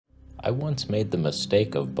I once made the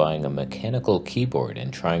mistake of buying a mechanical keyboard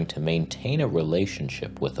and trying to maintain a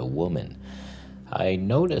relationship with a woman. I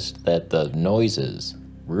noticed that the noises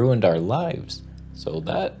ruined our lives, so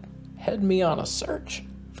that had me on a search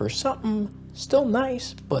for something still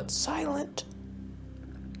nice but silent.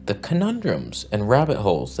 The conundrums and rabbit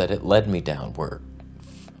holes that it led me down were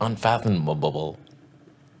unfathomable.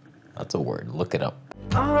 That's a word, look it up.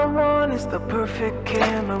 All I want is the perfect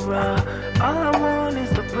camera. All I want is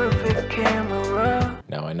the perfect camera.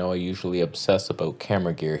 Now, I know I usually obsess about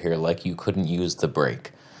camera gear here like you couldn't use the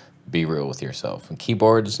brake. Be real with yourself. And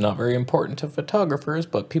keyboard is not very important to photographers,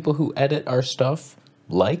 but people who edit our stuff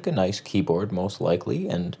like a nice keyboard, most likely,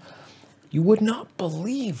 and you would not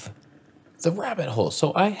believe the rabbit hole.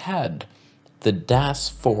 So I had the DAS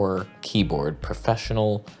 4 keyboard,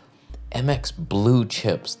 professional MX blue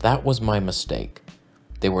chips. That was my mistake.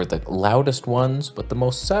 They were the loudest ones, but the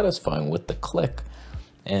most satisfying with the click.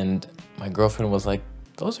 And my girlfriend was like,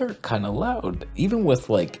 those are kind of loud. Even with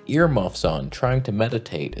like earmuffs on, trying to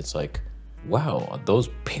meditate, it's like, wow, those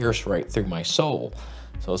pierce right through my soul.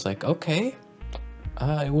 So I was like, okay,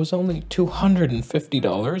 it was only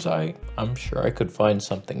 $250. I'm sure I could find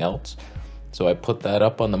something else. So I put that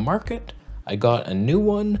up on the market. I got a new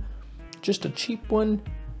one, just a cheap one.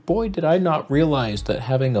 Boy, did I not realize that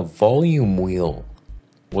having a volume wheel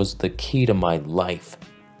was the key to my life.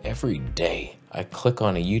 Every day I click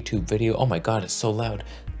on a YouTube video, oh my God, it's so loud.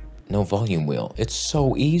 No volume wheel. It's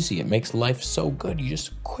so easy. It makes life so good. You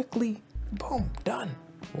just quickly, boom, done.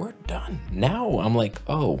 We're done. Now I'm like,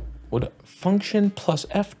 oh, what function plus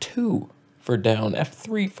F2 for down,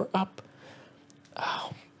 F3 for up.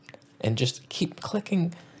 Oh, and just keep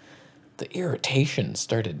clicking. The irritation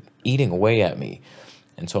started eating away at me.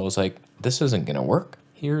 And so I was like, this isn't gonna work.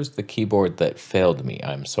 Here's the keyboard that failed me.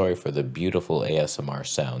 I'm sorry for the beautiful ASMR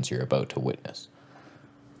sounds you're about to witness.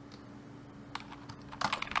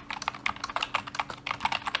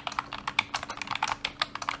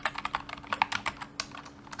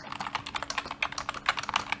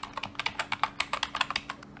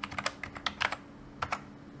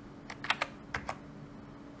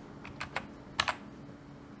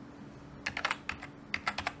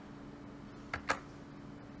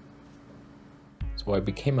 So I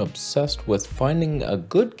became obsessed with finding a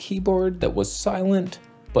good keyboard that was silent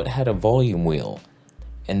but had a volume wheel.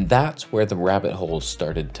 And that's where the rabbit hole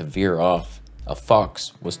started to veer off. A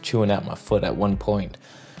fox was chewing at my foot at one point.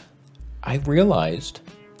 I realized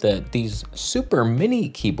that these super mini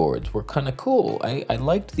keyboards were kind of cool. I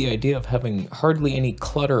liked the idea of having hardly any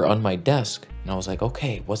clutter on my desk. And I was like,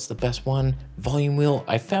 okay, what's the best one? Volume wheel,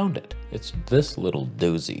 I found it. It's this little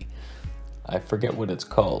doozy. I forget what it's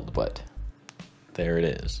called, but there it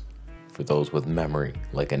is, for those with memory,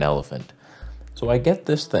 like an elephant. So I get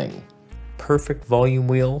this thing, perfect volume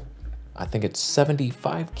wheel. I think it's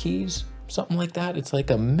 75 keys, something like that. It's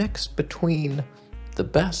like a mix between the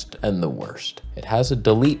best and the worst. It has a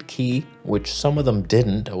delete key, which some of them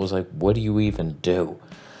didn't. I was like, what do you even do?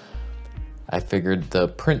 I figured the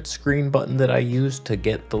print screen button that I used to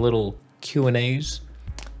get the little Q&As,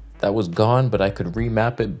 that was gone, but I could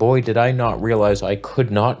remap it. Boy, did I not realize I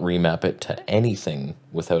could not remap it to anything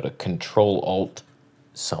without a Control-Alt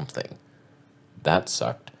something. That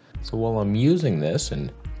sucked. So while I'm using this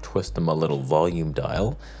and twisting my little volume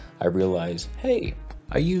dial, I realize, hey,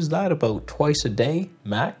 I use that about twice a day,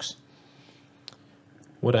 max.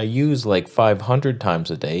 What I use like 500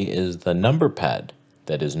 times a day is the number pad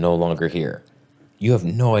that is no longer here. You have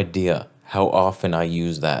no idea how often I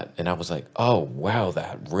use that. And I was like, oh, wow,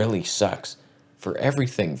 that really sucks. For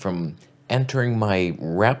everything from entering my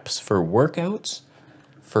reps for workouts,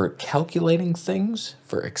 for calculating things,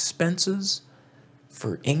 for expenses,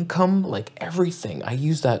 for income, like everything. I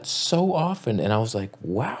use that so often. And I was like,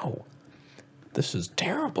 wow, this is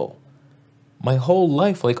terrible. My whole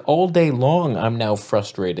life, like all day long, I'm now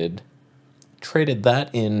frustrated. Traded that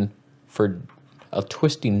in for a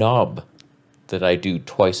twisty knob that I do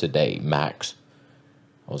twice a day, max.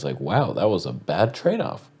 I was like, wow, that was a bad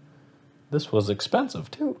trade-off. This was expensive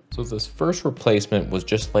too. So this first replacement was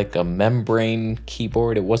just like a membrane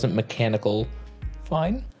keyboard. It wasn't mechanical.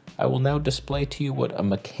 Fine. I will now display to you what a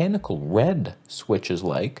mechanical red switch is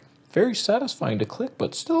like. Very satisfying to click,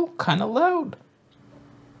 but still kind of loud.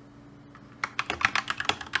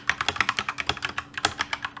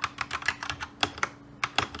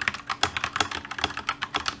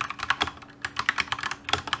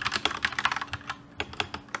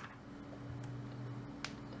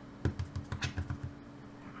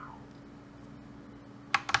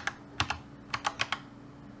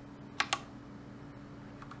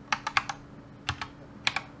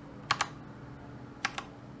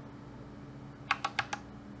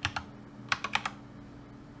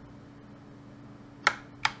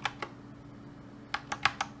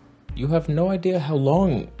 You have no idea how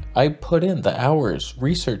long I put in the hours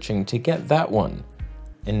researching to get that one,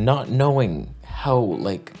 and not knowing how,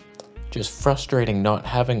 like, just frustrating not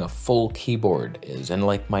having a full keyboard is. And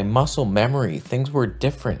like my muscle memory, things were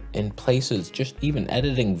different in places, just even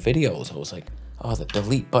editing videos. I was like, oh, the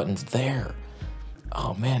delete button's there.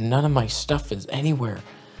 Oh man, none of my stuff is anywhere.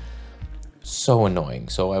 So annoying.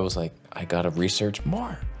 So I was like, I gotta research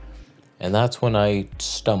more. And that's when I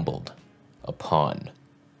stumbled upon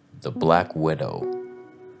the Black Widow.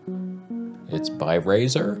 It's by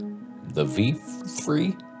Razer, the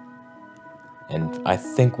V3, and I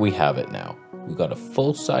think we have it now. We got a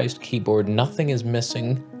full-sized keyboard, nothing is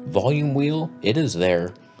missing. Volume wheel, it is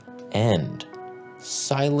there, and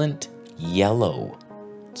silent yellow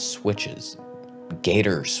switches,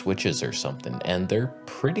 gator switches or something, and they're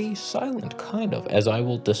pretty silent, kind of, as I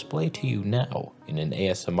will display to you now in an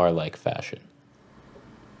ASMR-like fashion.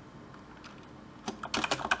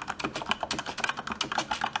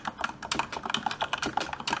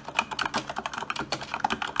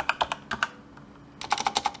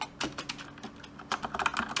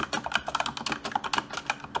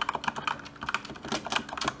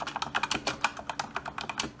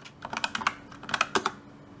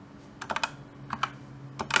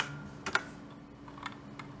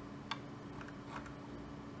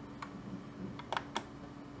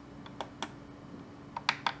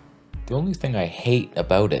 The only thing I hate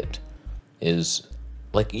about it is,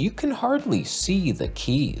 like, you can hardly see the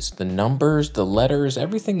keys, the numbers, the letters,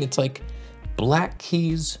 everything. It's like black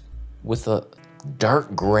keys with a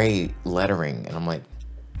dark gray lettering. And I'm like,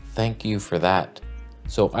 thank you for that.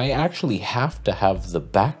 So I actually have to have the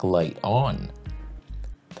backlight on.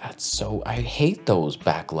 I hate those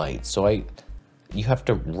backlights. So you have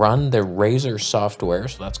to run the Razer software.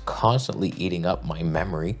 So that's constantly eating up my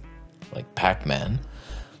memory, like Pac-Man.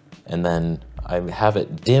 And then I have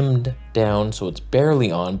it dimmed down so it's barely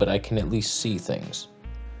on, but I can at least see things.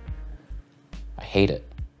 I hate it.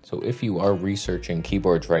 So if you are researching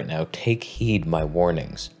keyboards right now, take heed my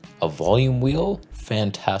warnings. A volume wheel,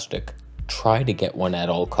 fantastic. Try to get one at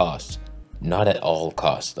all costs. Not at all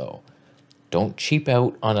costs though. Don't cheap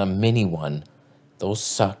out on a mini one. Those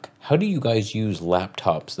suck. How do you guys use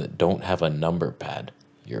laptops that don't have a number pad?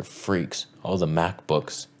 You're freaks. All the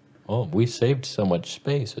MacBooks. Oh, we saved so much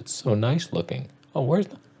space. It's so nice looking. Oh, where's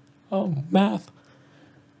the... Oh, math.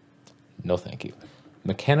 No, thank you.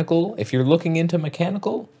 Mechanical, if you're looking into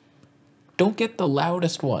mechanical, don't get the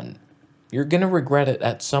loudest one. You're going to regret it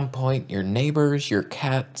at some point. Your neighbors, your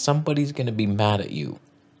cat, somebody's going to be mad at you.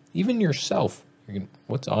 Even yourself.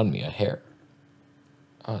 What's on me? A hair.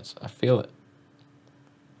 Oh, I feel it.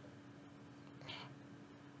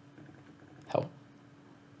 Help.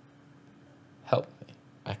 Help me.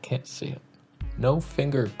 I can't see it. No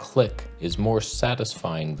finger click is more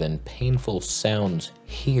satisfying than painful sounds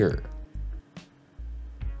here.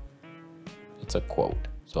 It's a quote.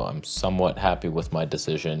 So I'm somewhat happy with my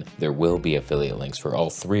decision. There will be affiliate links for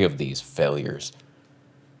all three of these failures.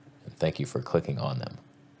 And thank you for clicking on them.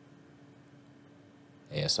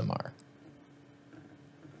 ASMR.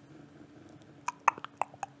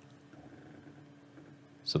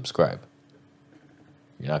 Subscribe.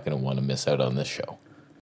 You're not going to want to miss out on this show.